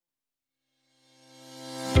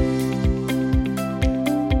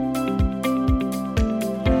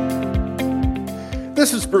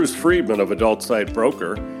This is Bruce Friedman of Adult Site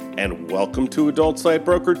Broker, and welcome to Adult Site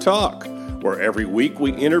Broker Talk, where every week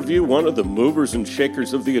we interview one of the movers and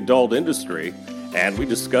shakers of the adult industry, and we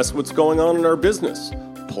discuss what's going on in our business.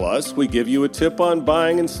 Plus, we give you a tip on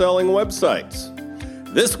buying and selling websites.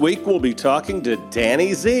 This week, we'll be talking to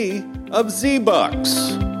Danny Z of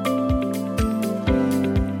Z-Bucks.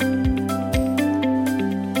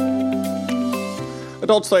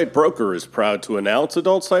 Adult Site Broker is proud to announce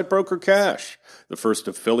Adult Site Broker Cash, the first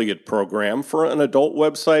affiliate program for an adult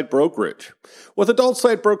website brokerage. With Adult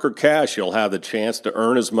Site Broker Cash, you'll have the chance to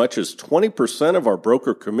earn as much as 20% of our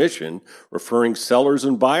broker commission, referring sellers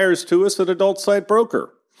and buyers to us at Adult Site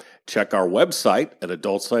Broker. Check our website at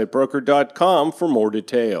adultsitebroker.com for more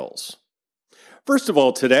details. First of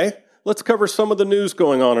all, today, let's cover some of the news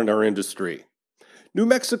going on in our industry. New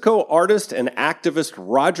Mexico artist and activist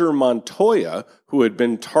Roger Montoya, who had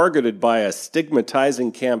been targeted by a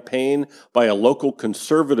stigmatizing campaign by a local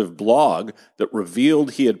conservative blog that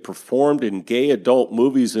revealed he had performed in gay adult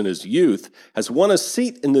movies in his youth, has won a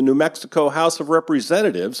seat in the New Mexico House of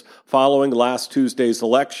Representatives following last Tuesday's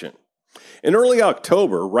election. In early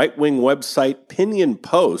October, right-wing website Pinion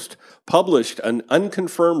Post published an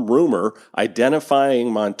unconfirmed rumor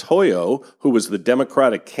identifying Montoya, who was the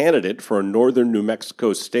Democratic candidate for a northern New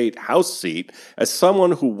Mexico state House seat, as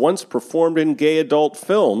someone who once performed in gay adult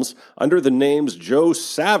films under the names Joe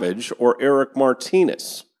Savage or Eric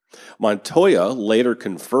Martinez. Montoya later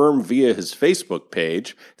confirmed via his Facebook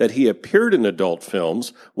page that he appeared in adult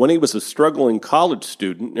films when he was a struggling college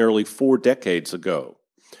student nearly 4 decades ago.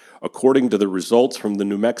 According to the results from the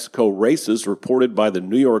New Mexico races reported by the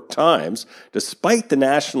New York Times, despite the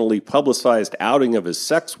nationally publicized outing of his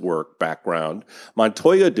sex work background,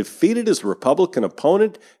 Montoya defeated his Republican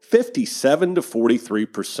opponent 57 to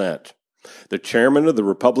 43%. The chairman of the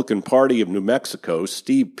Republican Party of New Mexico,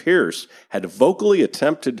 Steve Pearce, had vocally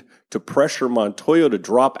attempted to pressure Montoya to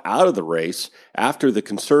drop out of the race after the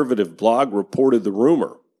conservative blog reported the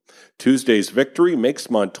rumor. Tuesday's victory makes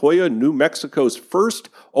Montoya New Mexico's first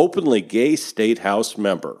openly gay state house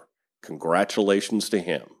member. Congratulations to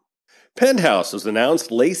him. Penthouse has announced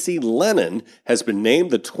Lacey Lennon has been named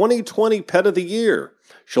the 2020 Pet of the Year.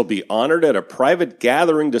 She'll be honored at a private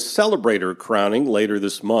gathering to celebrate her crowning later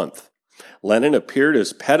this month. Lennon appeared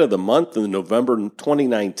as Pet of the Month in the November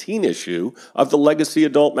 2019 issue of the Legacy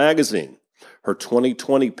Adult magazine. Her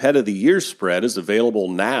 2020 Pet of the Year spread is available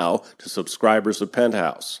now to subscribers of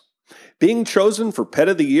Penthouse. Being chosen for Pet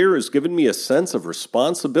of the Year has given me a sense of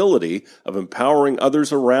responsibility of empowering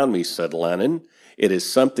others around me, said Lennon. It is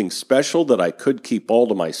something special that I could keep all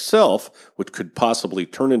to myself, which could possibly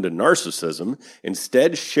turn into narcissism.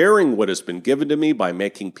 Instead, sharing what has been given to me by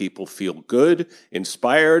making people feel good,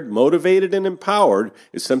 inspired, motivated, and empowered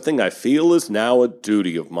is something I feel is now a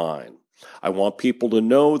duty of mine. I want people to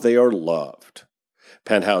know they are loved.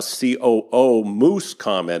 Penthouse COO Moose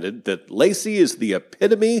commented that Lacey is the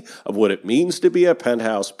epitome of what it means to be a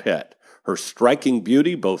Penthouse pet. Her striking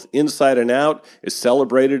beauty, both inside and out, is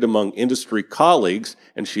celebrated among industry colleagues,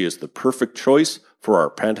 and she is the perfect choice for our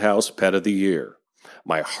Penthouse Pet of the Year.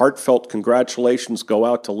 My heartfelt congratulations go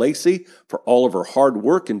out to Lacey for all of her hard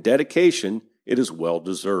work and dedication. It is well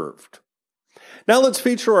deserved. Now let's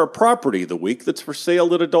feature our property of the week that's for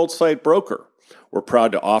sale at Adult Site Broker. We're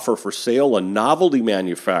proud to offer for sale a novelty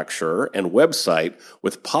manufacturer and website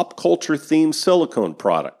with pop culture-themed silicone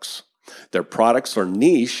products. Their products are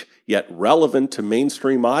niche, yet relevant to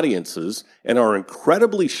mainstream audiences and are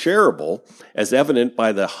incredibly shareable, as evident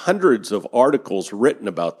by the hundreds of articles written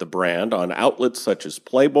about the brand on outlets such as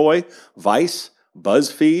Playboy, Vice,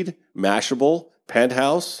 BuzzFeed, Mashable,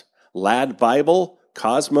 Penthouse, Lad Bible,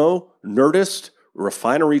 Cosmo, Nerdist,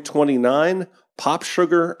 Refinery29, Pop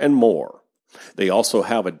Sugar, and more. They also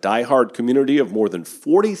have a diehard community of more than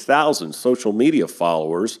 40,000 social media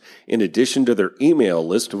followers, in addition to their email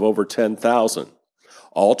list of over 10,000.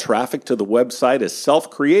 All traffic to the website is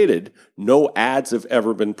self-created. No ads have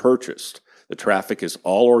ever been purchased. The traffic is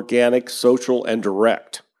all organic, social, and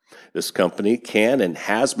direct. This company can and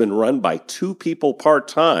has been run by 2 people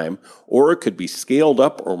part-time, or it could be scaled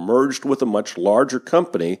up or merged with a much larger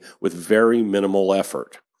company with very minimal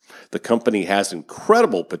effort. The company has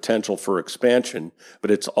incredible potential for expansion,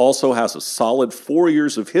 but it also has a solid 4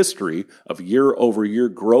 years of history of year-over-year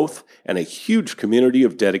growth and a huge community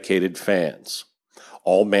of dedicated fans.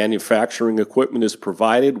 All manufacturing equipment is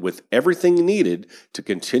provided with everything needed to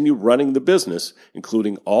continue running the business,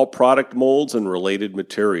 including all product molds and related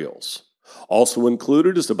materials. Also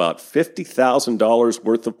included is about $50,000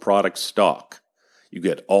 worth of product stock. You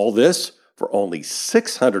get all this for only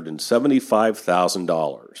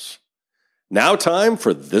 $675,000. Now time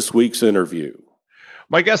for this week's interview.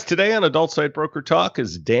 My guest today on Adult Site Broker Talk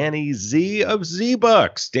is Danny Z of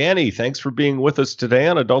Z-Bucks. Danny, thanks for being with us today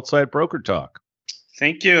on Adult Site Broker Talk.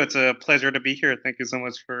 Thank you. It's a pleasure to be here. Thank you so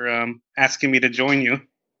much for asking me to join you.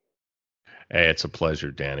 Hey, it's a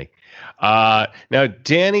pleasure, Danny. Now,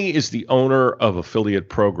 Danny is the owner of affiliate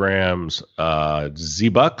programs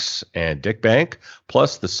Z-Bucks and Dick Bank,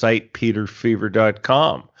 plus the site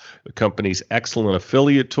peterfever.com. The company's excellent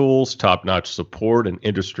affiliate tools, top-notch support, and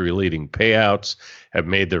industry-leading payouts have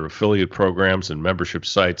made their affiliate programs and membership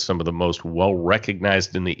sites some of the most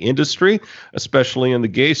well-recognized in the industry, especially in the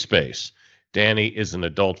gay space. Danny is an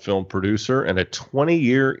adult film producer and a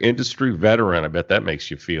 20-year industry veteran. I bet that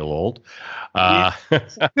makes you feel old.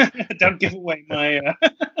 Don't give away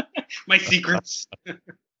my secrets.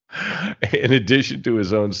 In addition to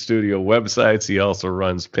his own studio websites, he also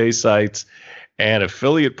runs pay sites and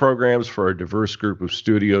affiliate programs for a diverse group of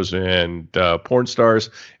studios and porn stars,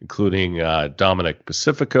 including Dominic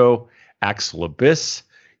Pacifico, Axel Abyss,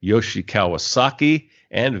 Yoshi Kawasaki,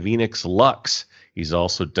 and Venix Lux. He's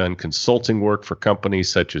also done consulting work for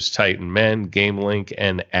companies such as Titan Men, GameLink,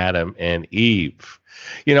 and Adam and Eve.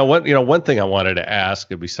 One thing I wanted to ask,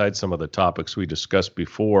 besides some of the topics we discussed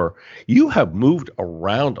before, you have moved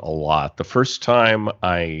around a lot. The first time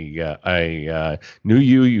I knew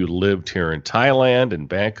you lived here in Thailand, in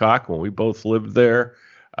Bangkok, when we both lived there.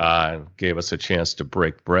 Gave us a chance to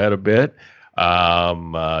break bread a bit.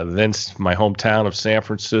 Then my hometown of San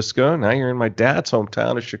Francisco. Now you're in my dad's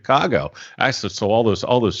hometown of Chicago. Actually, so all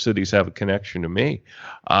those cities have a connection to me.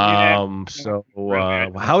 How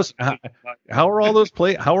are all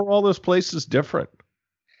those places different?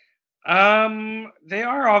 They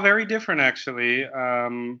are all very different, actually.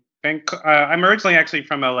 I'm originally actually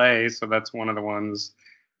from LA, so that's one of the ones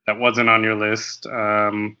that wasn't on your list.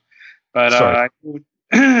 I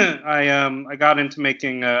got into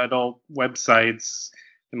making adult websites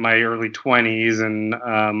in my early 20s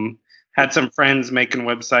and had some friends making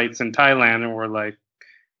websites in Thailand, and were like,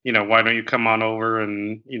 why don't you come on over,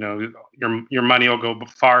 and your money will go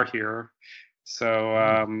far here.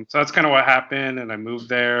 So that's kind of what happened, and I moved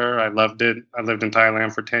there. I loved it. I lived in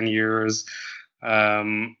Thailand for 10 years.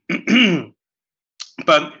 But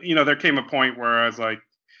there came a point where I was like,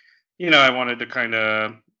 I wanted to kind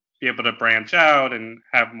of be able to branch out and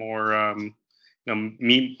have more,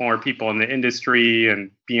 meet more people in the industry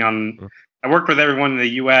and be on. I worked with everyone in the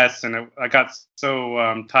U.S. and I got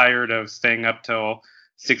so tired of staying up till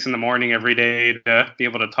 6 a.m. every day to be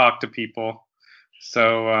able to talk to people.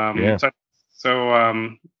 So I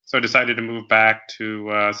decided to move back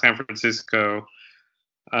to San Francisco,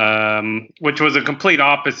 which was a complete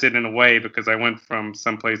opposite in a way, because I went from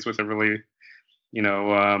someplace with a really,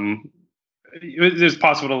 it is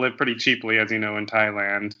possible to live pretty cheaply, as you know, in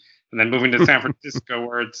Thailand, and then moving to San Francisco,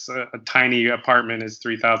 where it's a tiny apartment is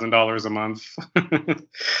 $3,000 a month.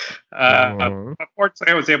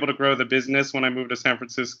 Unfortunately, I was able to grow the business when I moved to San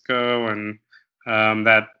Francisco, and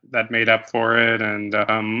that made up for it. And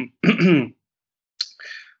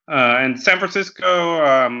and San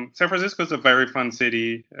Francisco is a very fun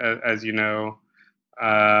city, as you know.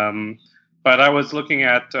 But I was looking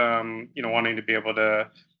at wanting to be able to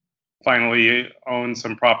finally own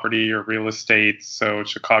some property or real estate. So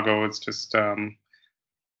Chicago is just a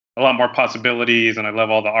lot more possibilities, and I love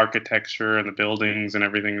all the architecture and the buildings and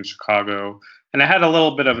everything in Chicago. And it had a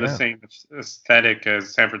little bit of the same aesthetic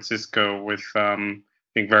as San Francisco, with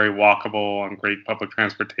being very walkable and great public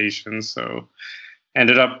transportation. So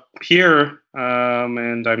ended up here,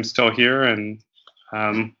 and I'm still here, and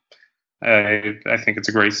I think it's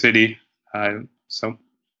a great city.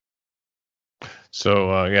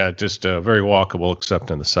 Just very walkable,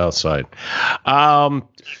 except on the south side.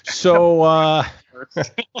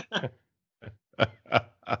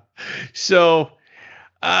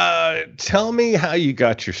 Tell me how you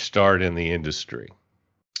got your start in the industry.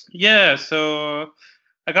 Yeah, so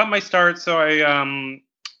I got my start. So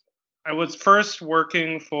I was first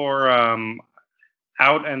working for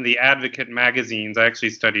Out and the Advocate magazines. I actually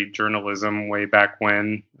studied journalism way back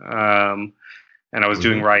when. And I was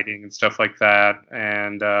doing writing and stuff like that.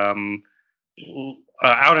 And Out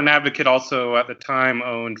and Advocate also at the time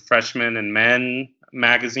owned Freshman and Men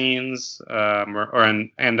magazines,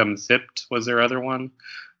 and Zipped was their other one.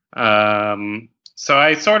 So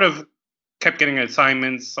I sort of kept getting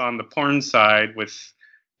assignments on the porn side with,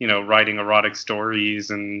 writing erotic stories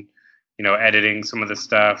and, editing some of the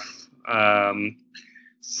stuff.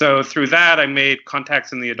 So through that, I made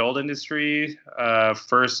contacts in the adult industry,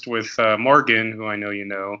 first with Morgan, who I know you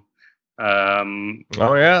know.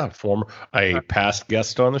 Past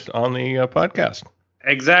guest on the podcast.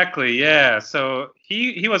 Exactly. Yeah. So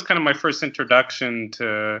he was kind of my first introduction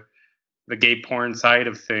to the gay porn side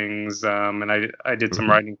of things, and I did some Mhm.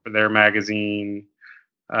 writing for their magazine.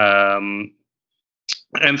 Um,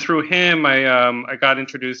 and through him, I got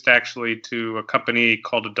introduced actually to a company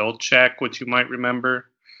called Adult Check, which you might remember.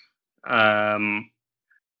 Um,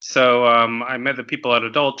 so I met the people at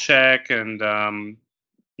Adult Check, and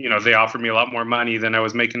they offered me a lot more money than I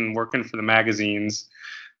was making working for the magazines.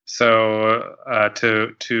 So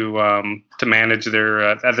to manage their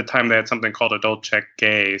at the time they had something called Adult Check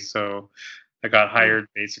Gay. So I got hired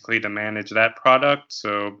basically to manage that product.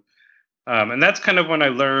 So and that's kind of when I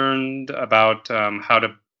learned about how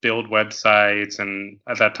to build websites. And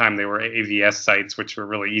at that time, they were AVS sites, which were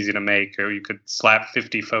really easy to make. Or you could slap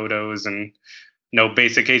 50 photos and know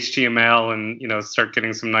basic HTML, and start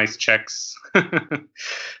getting some nice checks.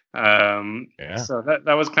 Yeah. So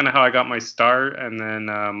that was kind of how I got my start, and then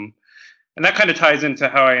and that kind of ties into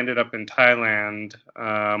how I ended up in Thailand.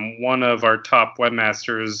 One of our top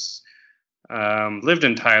webmasters lived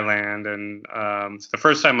in Thailand, and so the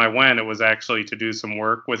first time I went, it was actually to do some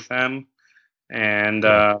work with them, and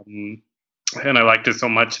Cool. and I liked it so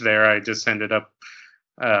much there, I just ended up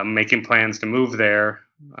making plans to move there.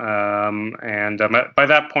 And by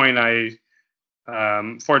that point,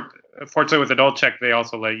 fortunately with Adult Check, they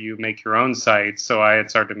also let you make your own sites, so I had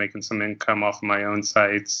started making some income off of my own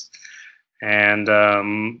sites, and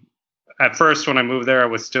at first, when I moved there, I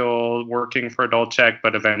was still working for Adult Check,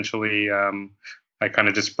 but eventually I kind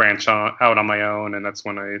of just branched out on my own, and that's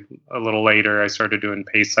when a little later, I started doing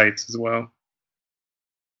pay sites as well.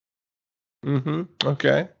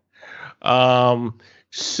 Okay. Um,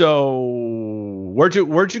 so where'd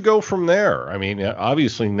you go from there? I mean,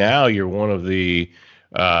 obviously now you're one of the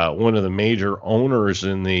major owners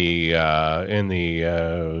in the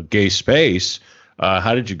gay space.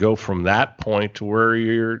 How did you go from that point to where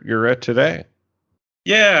you're at today?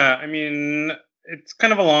 Yeah, I mean, it's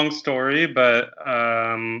kind of a long story, but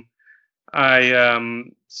I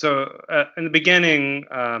in the beginning,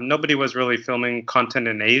 nobody was really filming content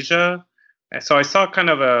in Asia, and so I saw kind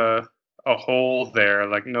of a hole there.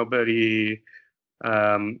 Like nobody,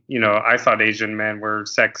 I thought Asian men were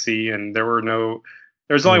sexy, and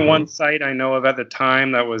there's only Mm-hmm. one site I know of at the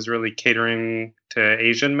time that was really catering to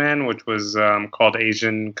Asian men, which was called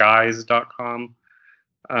AsianGuys.com.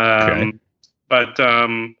 Okay. Um, but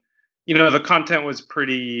the content was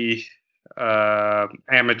pretty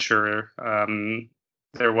amateur.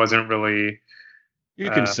 There wasn't really. You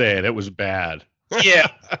can Uh, say it. It was bad. yeah.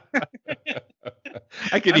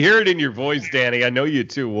 I can hear it in your voice, Danny. I know you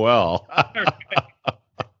too well.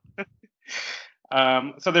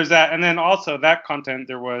 So there's that, and then also that content.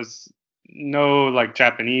 There was no like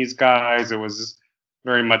Japanese guys. It was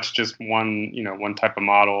very much just one type of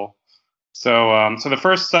model. So the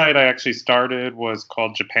first site I actually started was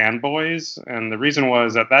called Japan Boys, and the reason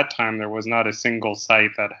was at that time there was not a single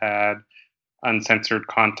site that had uncensored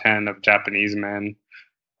content of Japanese men.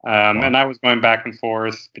 Wow. And I was going back and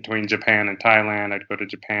forth between Japan and Thailand. I'd go to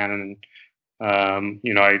Japan, and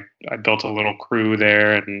I built a little crew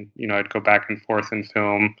there, and I'd go back and forth and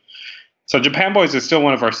film. So Japan Boys is still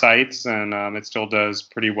one of our sites, and it still does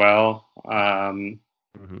pretty well.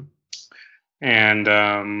 Mm-hmm.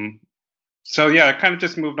 And So yeah, I kind of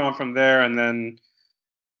just moved on from there, and then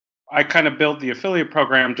I kind of built the affiliate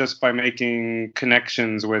program just by making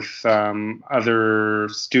connections with other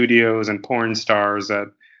studios and porn stars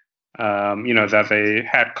that that they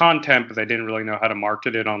had content, but they didn't really know how to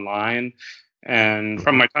market it online. And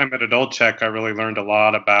from Mm-hmm. my time at Adult Check, I really learned a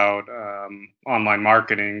lot about online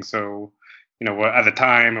marketing. So, at the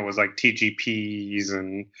time it was like TGPs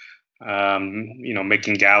and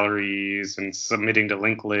making galleries and submitting to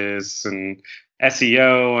link lists and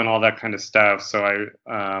SEO and all that kind of stuff. So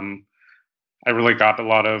I really got a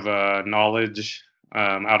lot of knowledge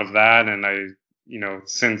out of that, and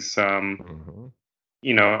since Mm-hmm.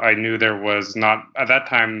 I knew there was not at that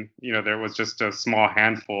time, there was just a small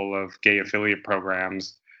handful of gay affiliate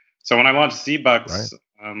programs. So when I launched Right. ZBucks,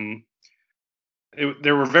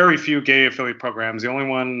 there were very few gay affiliate programs. The only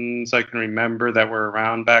ones I can remember that were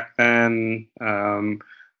around back then,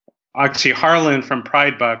 actually, Harlan from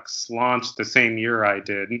Pride Bucks launched the same year I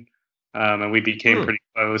did, and we became pretty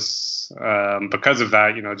close because of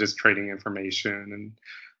that. Just trading information,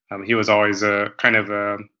 and he was always a kind of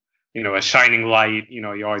a shining light. He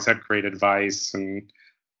always had great advice, and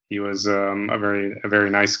he was a very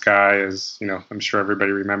nice guy, as I'm sure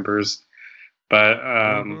everybody remembers. But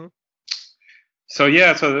Mm-hmm. so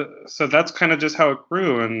yeah, so that's kind of just how it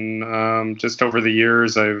grew, and just over the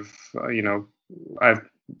years, I've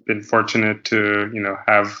been fortunate to,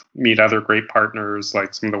 have meet other great partners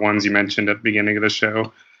like some of the ones you mentioned at the beginning of the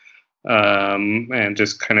show, and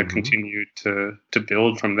just kind of continue to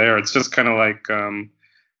build from there. It's just kind of like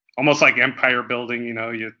almost like empire building.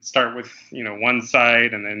 You start with one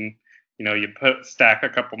side, and then you stack a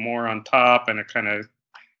couple more on top, and it kind of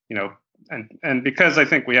and because I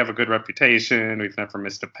think we have a good reputation, we've never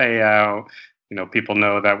missed a payout. People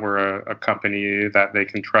know that we're a company that they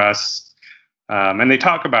can trust, and they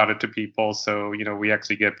talk about it to people. So we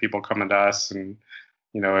actually get people coming to us, and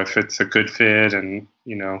if it's a good fit, and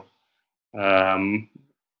and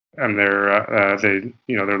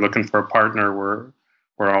they're looking for a partner, we're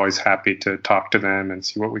always happy to talk to them and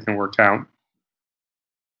see what we can work out.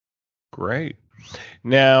 Great.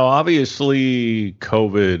 Now, obviously,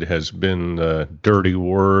 COVID has been the dirty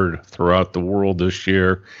word throughout the world this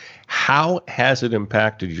year. How has it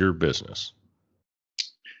impacted your business?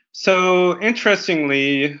 So,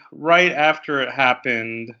 interestingly, right after it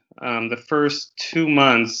happened, the first 2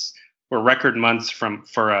 months were record months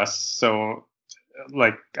for us. So,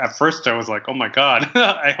 like at first, I was like, "Oh my God,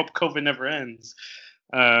 I hope COVID never ends."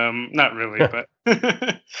 Not really, but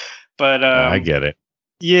but I get it.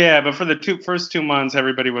 Yeah, but for the first 2 months,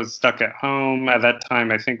 everybody was stuck at home. At that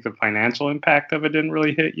time, I think the financial impact of it didn't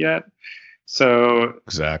really hit yet. So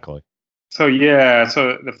exactly. So yeah,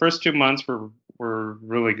 so the first 2 months were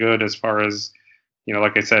really good as far as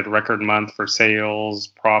like I said, record month for sales,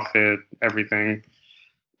 profit, everything.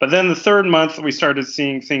 But then the third month, we started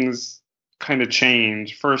seeing things kind of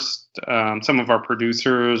change. First, some of our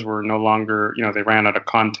producers were no longer, they ran out of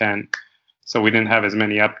content. So we didn't have as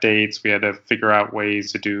many updates. We had to figure out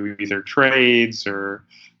ways to do either trades or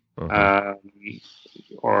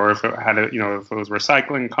if it had if it was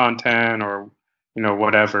recycling content or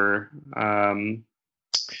whatever.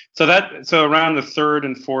 So around the third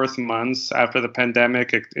and fourth months after the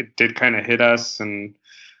pandemic, it did kind of hit us, and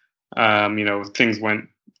things went.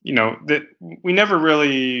 That we never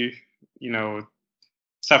really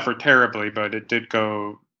suffered terribly, but it did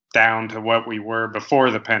go down to what we were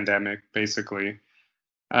before the pandemic, basically.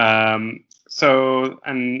 So,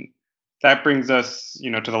 and that brings us,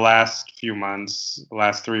 to the last few months, the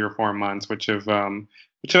last 3 or 4 months, which have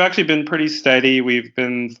actually been pretty steady. We've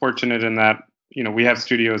been fortunate in that, we have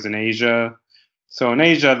studios in Asia. So in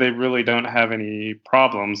Asia, they really don't have any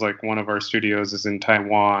problems. Like one of our studios is in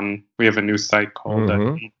Taiwan. We have a new site called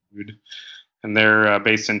G-Dude, and they're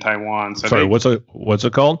based in Taiwan. So sorry, what's it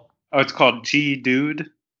called? Oh, it's called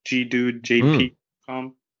G-Dude.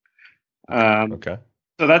 GDudeJP.com. Okay.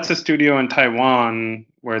 So that's a studio in Taiwan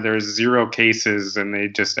where there's 0 cases and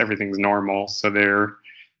everything's normal. So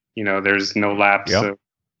there's no lapse of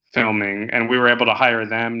filming, and we were able to hire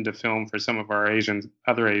them to film for some of our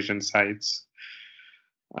other Asian sites.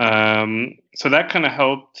 So that kind of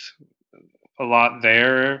helped a lot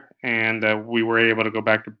there, and we were able to go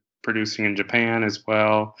back to producing in Japan as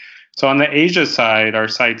well. So on the Asia side, our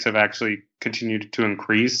sites have actually continued to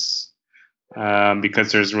increase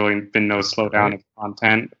because there's really been no slowdown of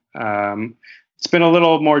content. It's been a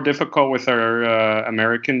little more difficult with our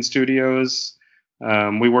American studios.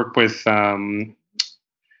 We work with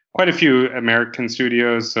quite a few American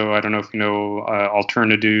studios. So I don't know if you know,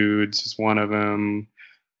 Alternadudes is one of them.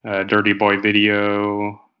 Dirty Boy Video.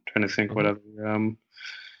 I'm trying to think what other.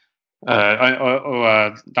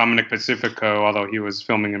 Dominic Pacifico, although he was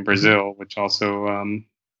filming in Brazil, which also,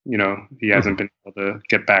 he hasn't been able to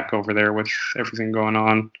get back over there with everything going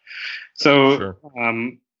on. So,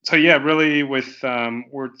 so yeah, really with,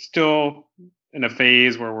 we're still in a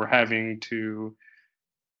phase where we're having to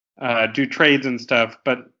do trades and stuff,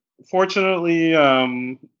 but fortunately,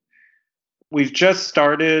 we've just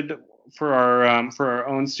started for our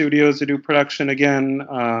own studios to do production again.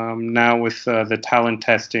 Now with the talent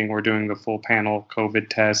testing, we're doing the full panel COVID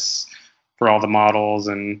tests for all the models,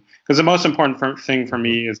 and because the most important thing for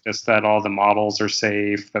me is just that all the models are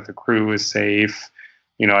safe, that the crew is safe.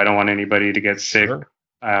 I don't want anybody to get sick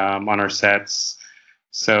on our sets.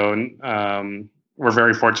 So we're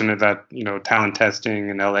very fortunate that talent testing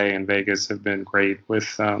in LA and Vegas have been great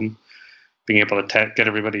with being able to get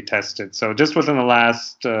everybody tested. So just within the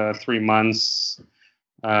last 3 months,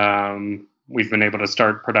 we've been able to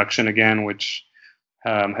start production again, which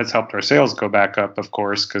has helped our sales go back up, of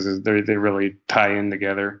course, because they really tie in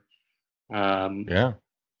together.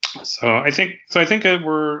 So I think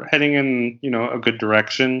we're heading in a good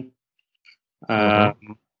direction.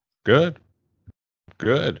 Good.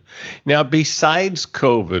 Now, besides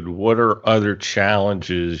COVID, what are other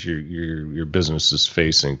challenges your business is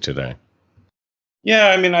facing today? Yeah,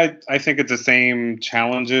 I mean, I think it's the same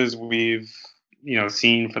challenges we've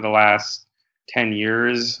seen for the last 10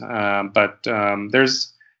 years. But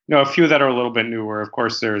there's a few that are a little bit newer. Of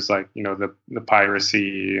course, there's like the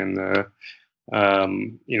piracy and the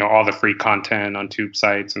all the free content on tube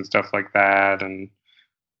sites and stuff like that. And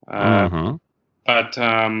but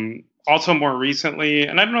also more recently,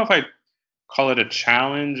 and I don't know if I call it a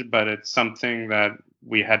challenge, but it's something that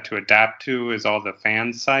we had to adapt to, is all the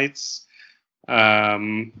fan sites.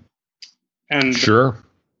 And sure.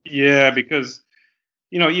 Yeah, because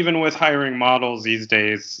even with hiring models these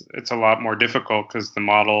days, it's a lot more difficult because the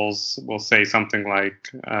models will say something like,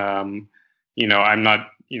 I'm not,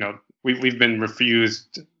 we've been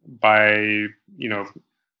refused by,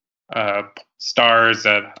 stars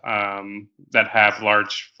that have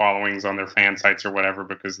large followings on their fan sites or whatever,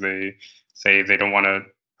 because they say they don't want to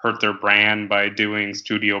hurt their brand by doing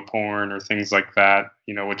studio porn or things like that,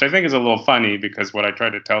 which I think is a little funny, because what I try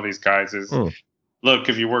to tell these guys is, look,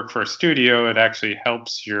 if you work for a studio, it actually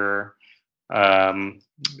helps your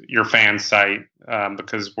fan site,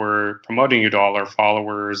 because we're promoting you to all our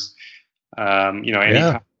followers.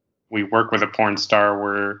 Anytime we work with a porn star,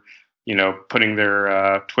 we're putting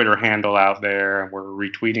their Twitter handle out there, and we're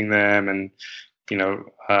retweeting them, and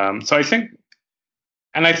so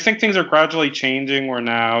I think things are gradually changing, where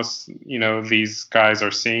now these guys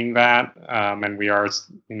are seeing that, and we are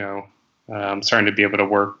starting to be able to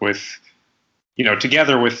work with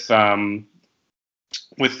together with the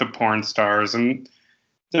porn stars. And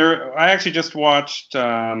I actually just watched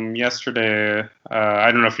yesterday.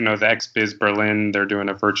 I don't know if you know the XBiz Berlin. They're doing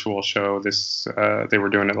a virtual show. They were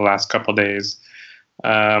doing it the last couple of days.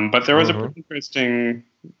 But there was a pretty interesting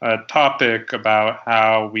topic about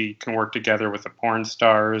how we can work together with the porn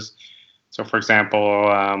stars. So, for example,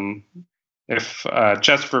 if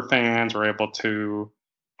Just for Fans were able to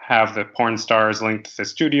have the porn stars linked to the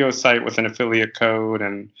studio site with an affiliate code,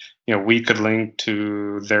 and we could link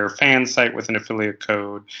to their fan site with an affiliate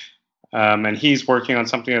code, and he's working on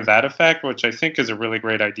something of that effect, which I think is a really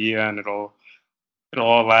great idea, and it'll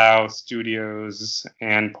allow studios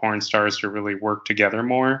and porn stars to really work together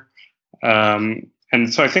more. And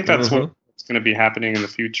so I think that's what's going to be happening in the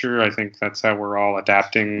future. I think that's how we're all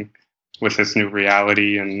adapting with this new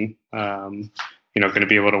reality, and going to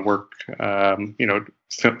be able to work,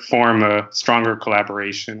 form a stronger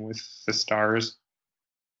collaboration with the stars.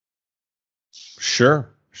 Sure.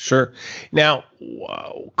 Now,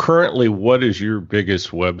 currently, what is your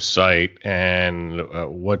biggest website, and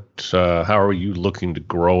how are you looking to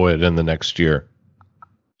grow it in the next year?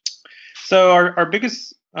 So our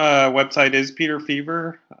biggest website is Peter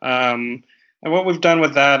Fever. And what we've done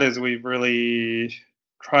with that is we've really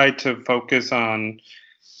tried to focus on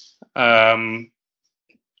having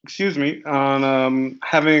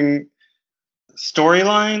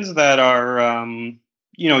storylines that are,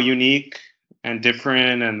 unique and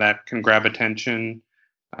different, and that can grab attention.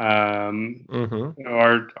 The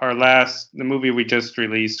movie we just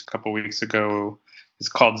released a couple weeks ago is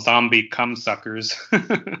called Zombie Cumsuckers.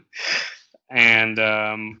 And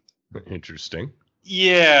interesting.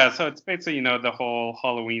 Yeah, so it's basically, the whole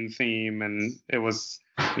Halloween theme, and it was,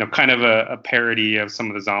 kind of a parody of some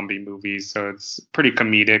of the zombie movies. So it's pretty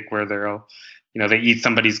comedic, where they'll, they eat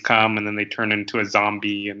somebody's cum and then they turn into a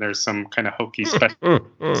zombie, and there's some kind of hokey special.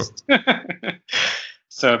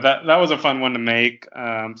 So that was a fun one to make.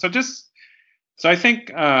 So I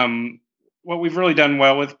think what we've really done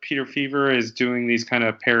well with Peter Fever is doing these kind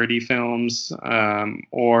of parody films,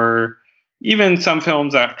 or even some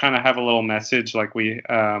films that kind of have a little message, like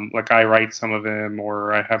I write some of them,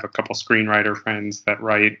 or I have a couple screenwriter friends that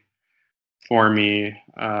write for me.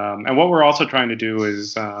 And what we're also trying to do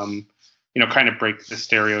is, kind of break the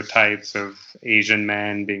stereotypes of Asian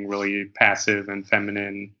men being really passive and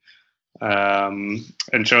feminine, and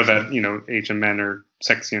show that, Asian men are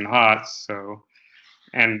sexy and hot. So,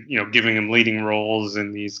 and, giving them leading roles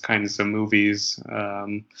in these kinds of movies,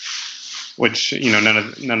 which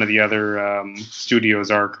none of the other studios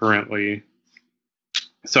are currently.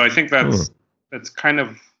 So I think that's kind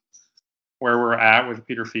of where we're at with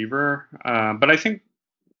Peter Fever. But I think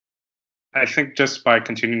just by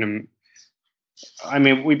continuing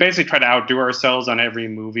to, we basically try to outdo ourselves on every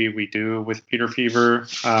movie we do with Peter Fever.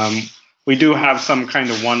 We do have some kind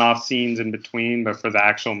of one-off scenes in between, but for the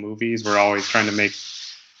actual movies, we're always trying to make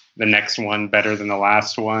the next one better than the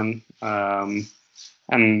last one.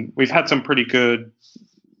 And we've had some pretty good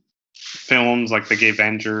films, like The Gay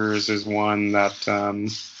Vengers is one that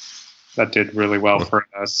did really well for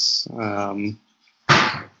us.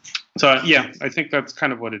 So yeah, I think that's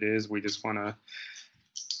kind of what it is. We just want to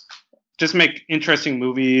just make interesting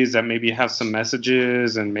movies that maybe have some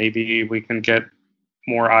messages, and maybe we can get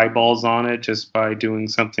more eyeballs on it just by doing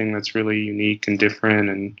something that's really unique and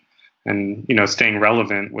different, and staying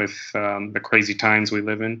relevant with the crazy times we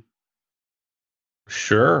live in.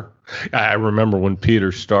 Sure. I remember when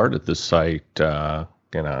Peter started the site,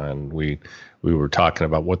 and we were talking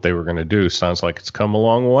about what they were going to do. Sounds like it's come a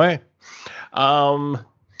long way.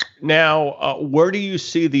 Now, where do you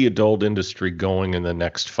see the adult industry going in the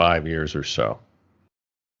next 5 years or so?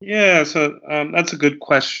 Yeah, so that's a good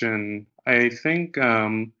question. I think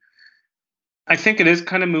it is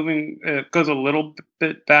kind of moving. It goes a little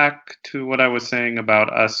bit back to what I was saying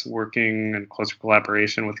about us working in closer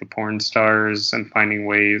collaboration with the porn stars and finding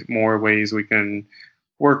more ways we can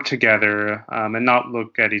work together, and not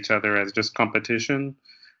look at each other as just competition.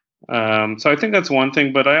 So I think that's one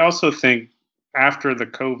thing, but I also think after the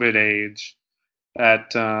COVID age,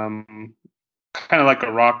 that kind of like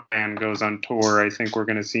a rock band goes on tour, I think we're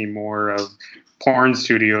going to see more of porn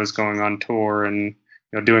studios going on tour and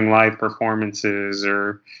doing live performances,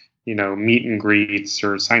 or meet and greets,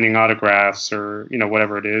 or signing autographs, or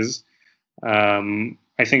whatever it is.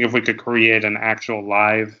 I think if we could create an actual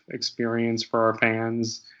live experience for our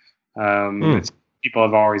fans, it's people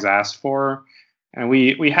have always asked for, and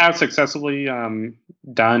we have successfully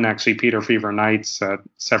done actually Peter Fever nights at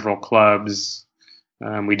several clubs.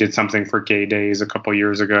 We did something for Gay Days a couple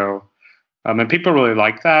years ago, and people really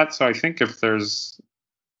like that. So I think if there's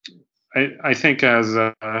I think as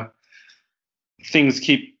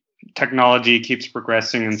technology keeps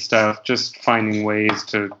progressing and stuff, just finding ways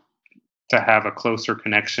to have a closer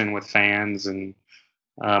connection with fans, and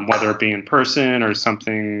whether it be in person or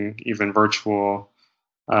something even virtual.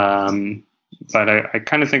 But I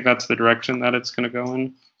kind of think that's the direction that it's going to go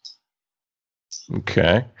in.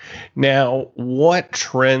 Okay. Now, what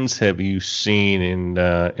trends have you seen in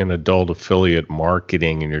adult affiliate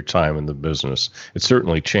marketing in your time in the business? It's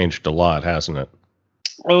certainly changed a lot, hasn't it?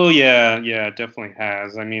 Oh yeah, it definitely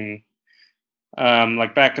has. I mean,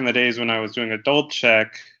 like back in the days when I was doing Adult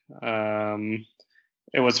Check,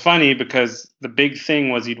 it was funny because the big thing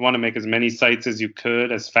was you'd want to make as many sites as you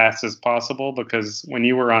could as fast as possible, because when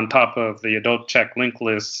you were on top of the Adult Check link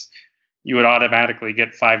lists, you would automatically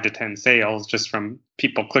get 5 to 10 sales just from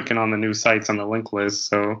people clicking on the new sites on the link list.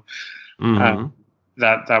 So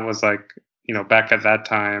that was like, back at that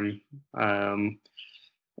time,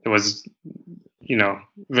 it was,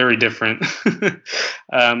 very different. But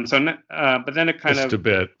then it kind just a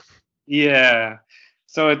bit. Yeah.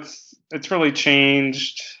 So it's really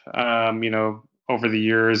changed, over the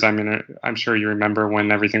years. I mean, I'm sure you remember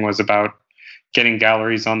when everything was about getting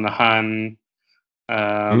galleries on the Hun.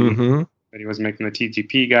 That he was making the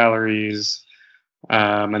TGP galleries,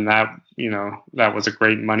 and that was a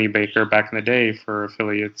great money maker back in the day for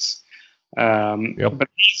affiliates. But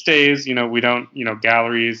these days, we don't,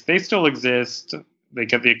 galleries, they still exist. They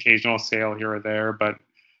get the occasional sale here or there, but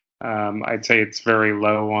I'd say it's very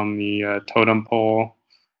low on the totem pole.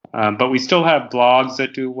 But we still have blogs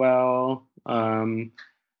that do well.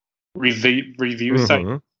 Review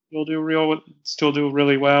sites still do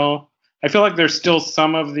really well. I feel like there's still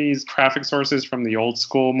some of these traffic sources from the old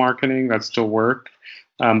school marketing that still work,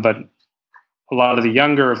 but a lot of the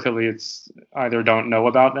younger affiliates either don't know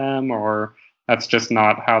about them, or that's just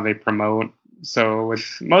not how they promote. So with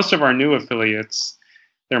most of our new affiliates,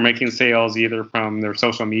 they're making sales either from their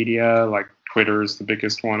social media, like Twitter is the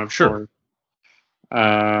biggest one, of course.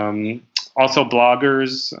 Also,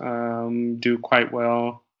 bloggers do quite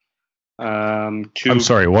well. I'm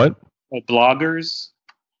sorry, what? Bloggers.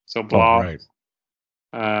 So blogs,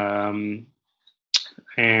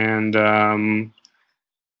 and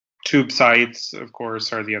tube sites, of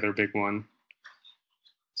course, are the other big one.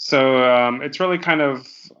 So it's really kind of,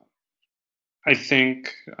 I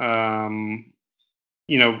think,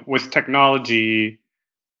 with technology,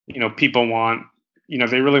 people want,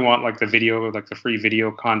 they really want like the video, like the free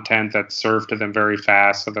video content that's served to them very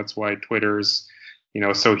fast. So that's why Twitter's,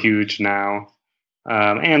 so huge now,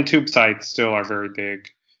 and tube sites still are very big.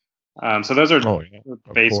 So those are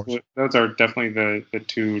those are definitely the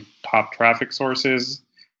two top traffic sources.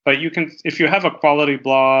 But you can, if you have a quality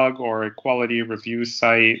blog or a quality review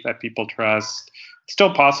site that people trust, it's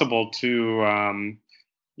still possible to,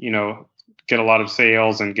 get a lot of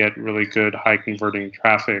sales and get really good high converting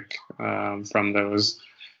traffic from those.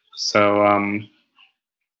 So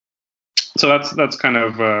that's kind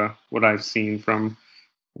of what I've seen from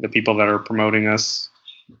the people that are promoting us.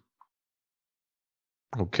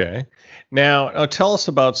 Okay. Now tell us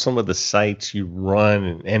about some of the sites you run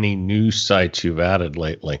and any new sites you've added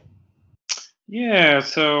lately. Yeah.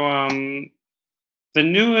 So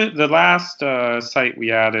The last site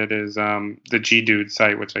we added is the G Dude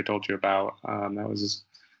site, which I told you about. That was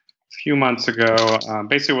a few months ago.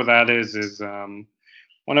 Basically, what that is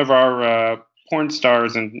one of our porn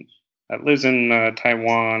stars that lives in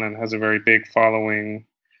Taiwan and has a very big following.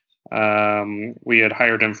 We had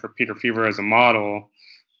hired him for Peter Fever as a model.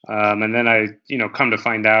 And then I, come to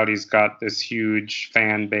find out he's got this huge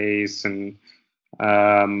fan base and,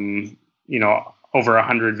 over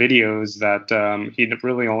 100 videos that he'd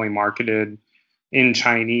really only marketed in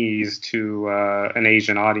Chinese to an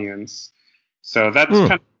Asian audience. So that's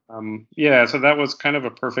kind of, so that was kind of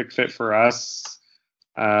a perfect fit for us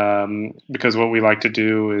because what we like to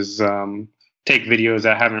do is take videos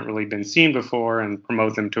that haven't really been seen before and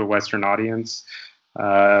promote them to a Western audience.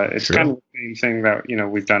 It's kind of the same thing that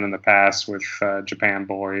we've done in the past with Japan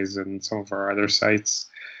Boys and some of our other sites.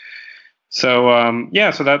 So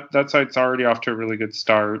so that site's already off to a really good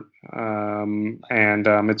start, and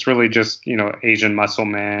it's really just Asian muscle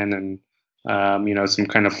men and some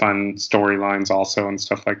kind of fun storylines also and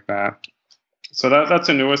stuff like that. So that's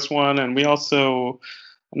the newest one, and we also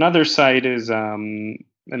another site is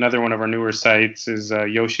another one of our newer sites is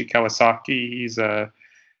Yoshi Kawasaki. He's a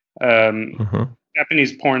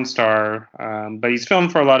Japanese porn star, but he's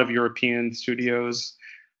filmed for a lot of European studios,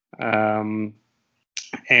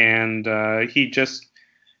 and he just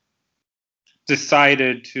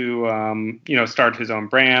decided to start his own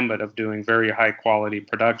brand, but of doing very high quality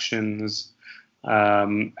productions,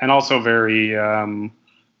 and also very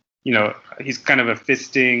he's kind of a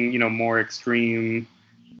fisting more extreme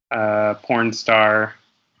porn star.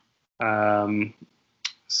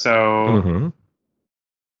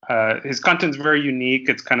 His content's very unique.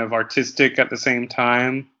 It's kind of artistic at the same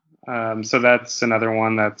time. So that's another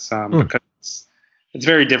one that's because it's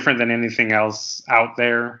very different than anything else out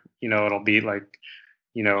there. It'll be like,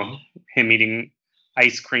 him eating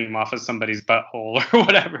ice cream off of somebody's butthole or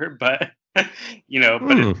whatever. But, but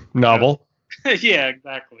it's novel. Yeah,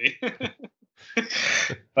 exactly.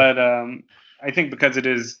 But I think because I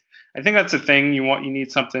think that's the thing you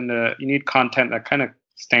need you need content that kind of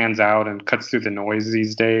stands out and cuts through the noise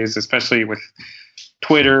these days, especially with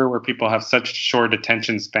Twitter where people have such short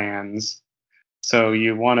attention spans. So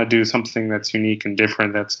you want to do something that's unique and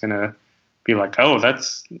different that's going to be like, oh,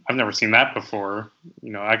 I've never seen that before.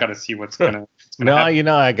 I got to see what's going to happen.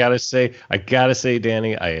 I got to say,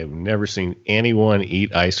 Danny, I have never seen anyone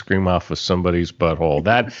eat ice cream off of somebody's butthole.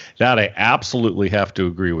 That I absolutely have to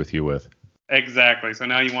agree with you with. Exactly. So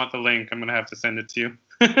now you want the link. I'm going to have to send it to you.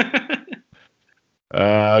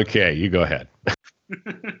 Okay, you go ahead.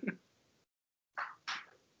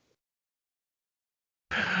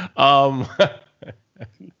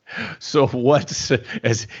 So what's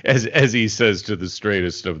as he says to the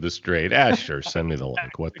straightest of the straight? Sure, send me the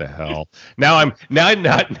link. What the hell? Now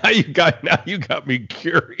you got me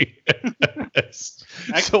curious.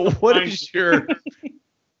 So what is your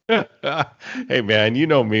Hey man, you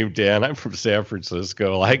know me, Dan. I'm from San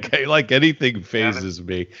Francisco. Like anything phases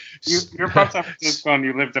me. You're from San Francisco and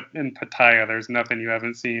you lived in Pattaya. There's nothing you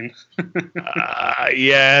haven't seen.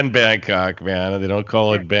 Yeah, and Bangkok, man. They don't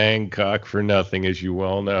call it Bangkok for nothing, as you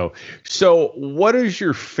well know. So, what is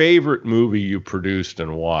your favorite movie you produced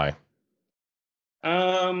and why?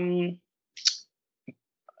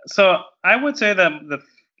 So I would say that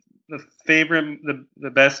the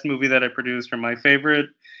best movie that I produced, or my favorite,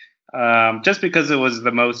 just because it was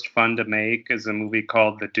the most fun to make, is a movie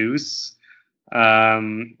called The Deuce,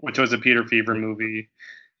 which was a Peter Fever movie.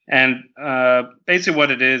 And basically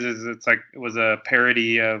what it is it was a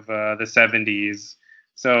parody of the 70s.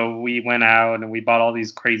 So we went out and we bought all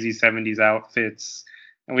these crazy 70s outfits.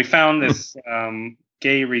 And we found this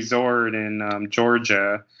gay resort in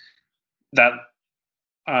Georgia that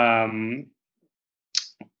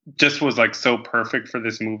just was like so perfect for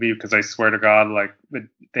this movie, because I swear to God, like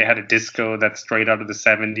they had a disco that's straight out of the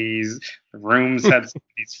 70s. The rooms had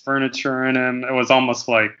 70s furniture in them. It was almost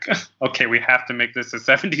like, okay, we have to make this a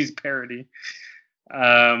 70s parody.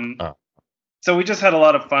 So we just had a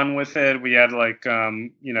lot of fun with it. We had like,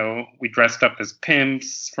 we dressed up as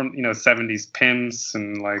pimps from, 70s pimps,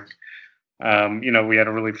 and like, we had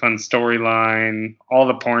a really fun storyline. All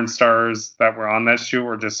the porn stars that were on that shoot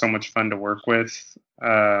were just so much fun to work with.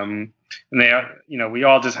 And they, we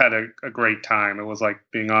all just had a great time. It was like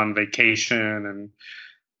being on vacation, and,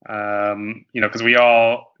 cause we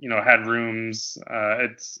all, had rooms.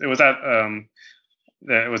 It's called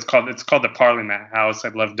the Parliament House.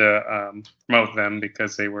 I'd love to, promote them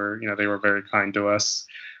because they were very kind to us.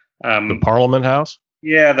 The Parliament House?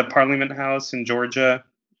 Yeah. The Parliament House in Georgia.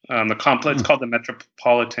 The complex, it's called the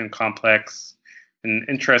Metropolitan Complex. an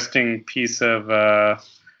interesting piece of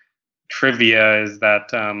trivia is that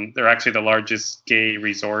they're actually the largest gay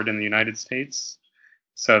resort in the United States.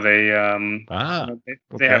 So they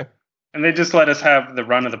they have, and they just let us have the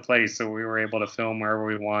run of the place, so we were able to film wherever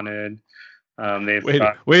we wanted.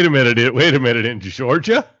 Wait a minute, in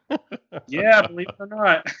Georgia? Yeah, believe it or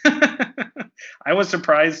not. I was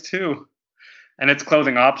surprised too. And it's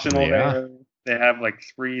clothing optional there. They have like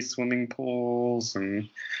 3 swimming pools, and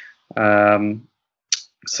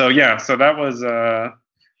so that was a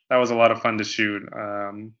lot of fun to shoot.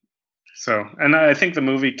 And I think the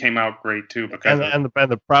movie came out great too, because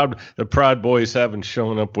the Proud Boys haven't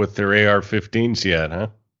shown up with their AR-15s yet, huh?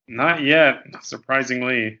 Not yet,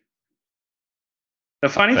 surprisingly. The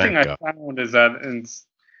funny thing I found is that,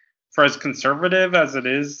 for as conservative as it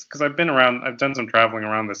is, because I've done some traveling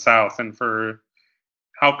around the South, and for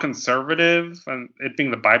how conservative, and it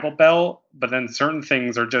being the Bible Belt, but then certain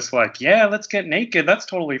things are just like, yeah, let's get naked. That's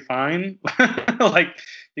totally fine. Like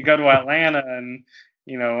you go to Atlanta, and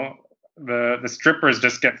the strippers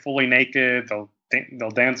just get fully naked.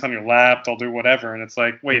 They'll dance on your lap. They'll do whatever, and it's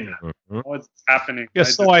like, wait, what's happening? Yeah,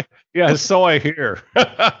 so I hear.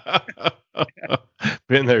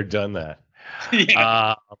 Been there, done that.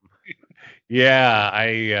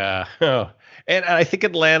 And I think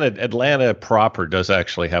Atlanta proper does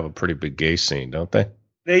actually have a pretty big gay scene, don't they?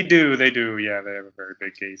 They do. Yeah, they have a very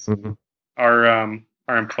big gay scene. Mm-hmm.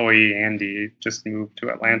 Our employee Andy just moved to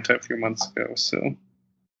Atlanta a few months ago, so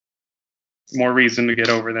more reason to get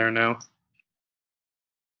over there now.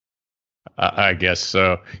 I guess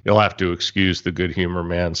so. You'll have to excuse the good humor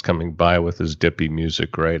man's coming by with his dippy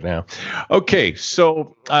music right now. Okay,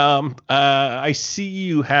 so I see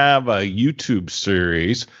you have a YouTube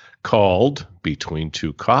series called Between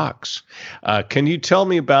Two Cocks. Can you tell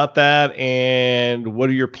me about that, and what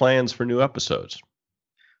are your plans for new episodes?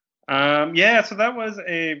 So that was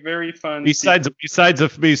a very fun. Besides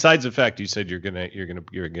the fact you said you're gonna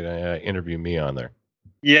interview me on there.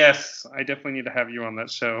 Yes, I definitely need to have you on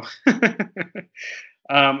that show.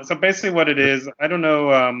 So basically what it is, I don't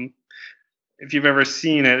know if you've ever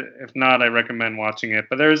seen it. If not, I recommend watching it.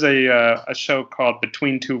 But there's a show called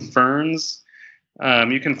Between Two Ferns.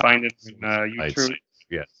 You can find it on YouTube.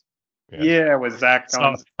 Yes. Yeah, with Zach.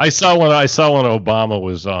 I saw when Obama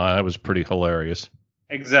was on. It was pretty hilarious.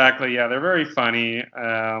 Exactly. Yeah, they're very funny.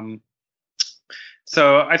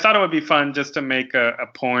 So I thought it would be fun just to make a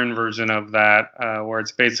porn version of that, where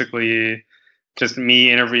it's basically just me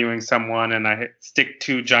interviewing someone, and I stick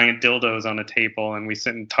 2 giant dildos on a table, and we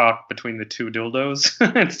sit and talk between the 2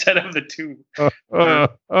 dildos instead of the 2.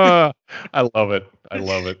 I love it.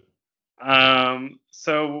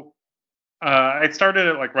 So I started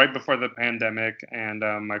it like right before the pandemic, and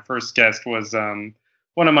my first guest was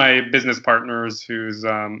one of my business partners who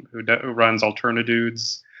runs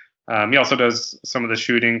Alternadudes. He also does some of the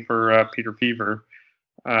shooting for Peter Fever.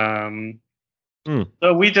 So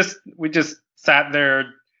we just sat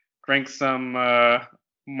there, drank some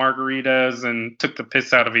margaritas, and took the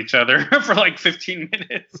piss out of each other for like 15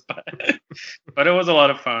 minutes. But it was a lot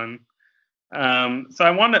of fun. So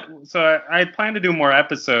I plan to do more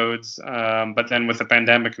episodes, but then with the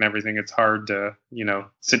pandemic and everything, it's hard to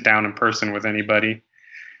sit down in person with anybody.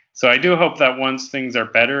 So I do hope that once things are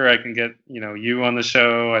better, I can get you on the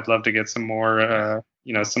show. I'd love to get some more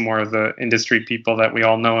some more of the industry people that we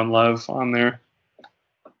all know and love on there.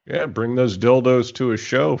 Yeah, bring those dildos to a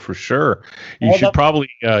show for sure. You should probably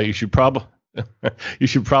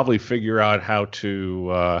figure out how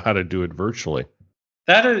to do it virtually.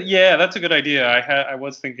 That's a good idea. I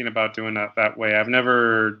was thinking about doing that way. I've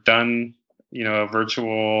never done a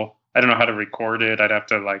virtual. I don't know how to record it. I'd have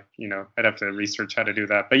to research how to do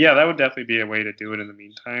that. But yeah, that would definitely be a way to do it in the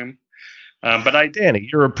meantime. Danny,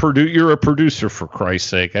 you're a producer, for Christ's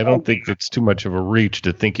sake. I don't think it's too much of a reach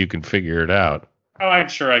to think you can figure it out. Oh, I'm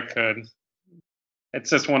sure I could. It's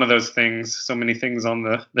just one of those things. So many things on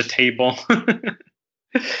the table.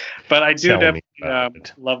 But I do definitely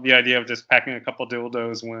love the idea of just packing a couple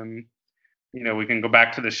dildos when we can go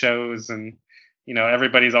back to the shows, and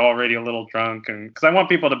everybody's already a little drunk, and because I want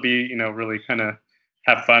people to be really kind of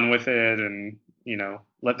have fun with it, and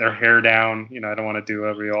let their hair down. I don't want to do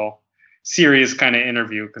a real serious kind of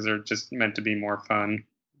interview, because they're just meant to be more fun.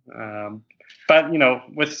 But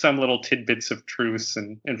with some little tidbits of truth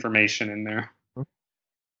and information in there.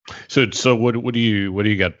 So what do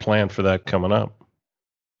you got planned for that coming up?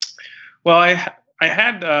 Well,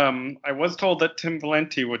 I was told that Tim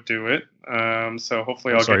Valenti would do it. So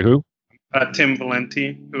hopefully I'll get. Who? Tim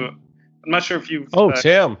Valenti, who I'm not sure if you've.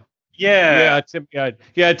 Tim.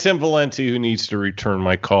 Tim Valenti, who needs to return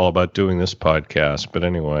my call about doing this podcast. But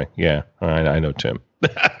anyway, yeah, I know Tim.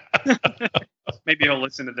 Maybe he'll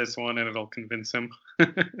listen to this one and it'll convince him.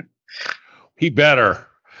 He better.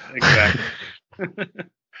 Exactly.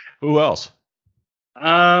 Who else?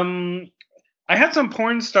 I had some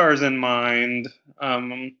porn stars in mind.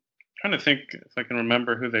 I'm trying to think if I can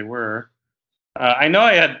remember who they were. I know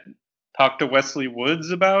I had talked to Wesley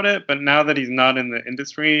Woods about it, but now that he's not in the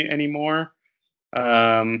industry anymore,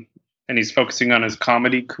 and he's focusing on his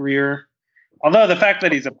comedy career, although the fact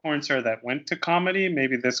that he's a porn star that went to comedy,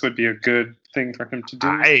 maybe this would be a good thing for him to do.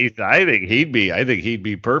 I think he'd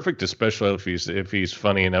be perfect, especially if he's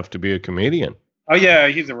funny enough to be a comedian. Oh yeah,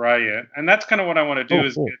 he's a riot, and that's kind of what I want to do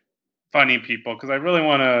is get funny people, because I really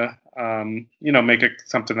want to, make it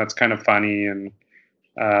something that's kind of funny, and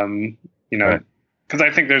because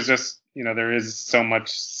I think there's just there is so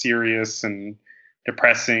much serious and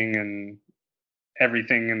depressing and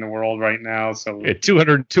everything in the world right now. So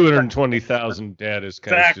 220,000 dead is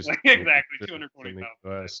kind exactly, of just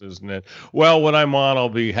 220,000, isn't it? Well, when I'm on, I'll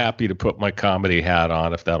be happy to put my comedy hat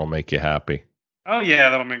on if that'll make you happy. Oh yeah,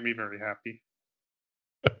 that'll make me very happy.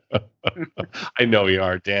 I know you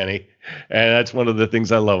are, Danny. And that's one of the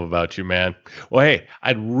things I love about you, man. Well, hey,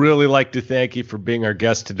 I'd really like to thank you for being our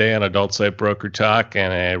guest today on Adult Site Broker Talk,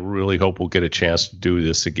 and I really hope we'll get a chance to do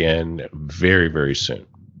this again very, very soon.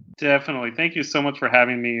 Definitely. Thank you so much for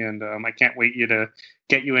having me, and I can't wait to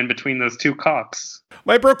get you in between those two cocks.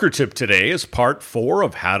 My broker tip today is part 4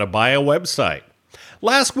 of how to buy a website.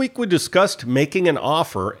 Last week we discussed making an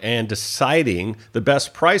offer and deciding the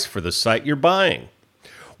best price for the site you're buying.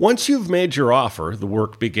 Once you've made your offer, the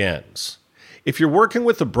work begins. If you're working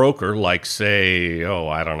with a broker like, say,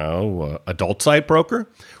 Adult Site Broker,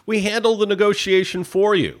 we handle the negotiation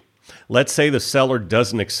for you. Let's say the seller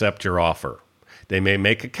doesn't accept your offer. They may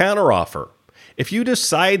make a counteroffer. If you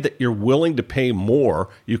decide that you're willing to pay more,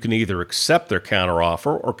 you can either accept their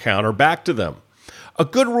counteroffer or counter back to them. A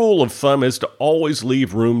good rule of thumb is to always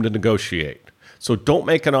leave room to negotiate. So don't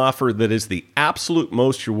make an offer that is the absolute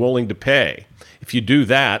most you're willing to pay. If you do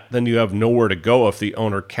that, then you have nowhere to go if the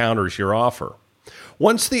owner counters your offer.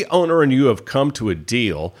 Once the owner and you have come to a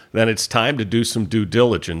deal, then it's time to do some due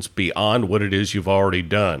diligence beyond what it is you've already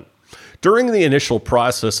done. During the initial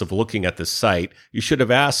process of looking at the site, you should have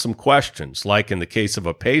asked some questions, like in the case of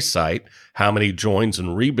a pay site, how many joins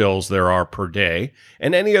and rebills there are per day,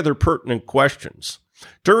 and any other pertinent questions.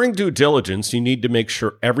 During due diligence, you need to make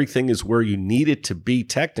sure everything is where you need it to be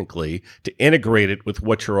technically to integrate it with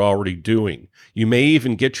what you're already doing. You may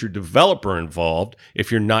even get your developer involved if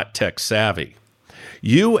you're not tech savvy.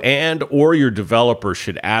 You or your developer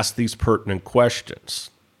should ask these pertinent questions.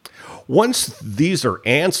 Once these are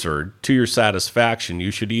answered to your satisfaction, you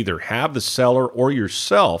should either have the seller or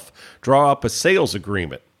yourself draw up a sales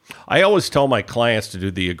agreement. I always tell my clients to do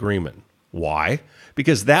the agreement. Why?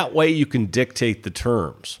 Because that way you can dictate the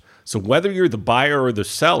terms. So whether you're the buyer or the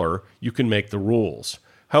seller, you can make the rules.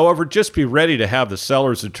 However, just be ready to have the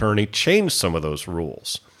seller's attorney change some of those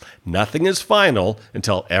rules. Nothing is final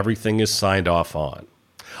until everything is signed off on.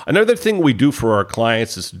 Another thing we do for our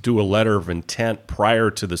clients is to do a letter of intent prior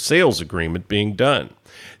to the sales agreement being done.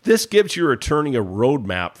 This gives your attorney a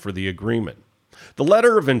roadmap for the agreement. The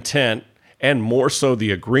letter of intent, and more so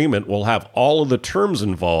the agreement, will have all of the terms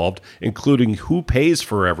involved, including who pays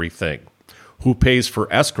for everything. Who pays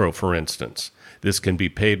for escrow, for instance. This can be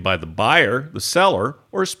paid by the buyer, the seller,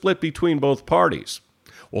 or split between both parties.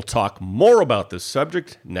 We'll talk more about this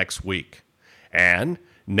subject next week. And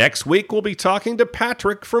next week we'll be talking to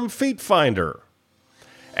Patrick from FeetFinder.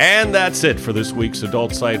 And that's it for this week's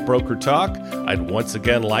Adult Site Broker Talk. I'd once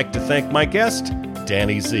again like to thank my guest,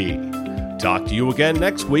 Danny Z. Talk to you again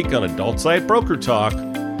next week on Adult Site Broker Talk.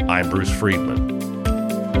 I'm Bruce Friedman.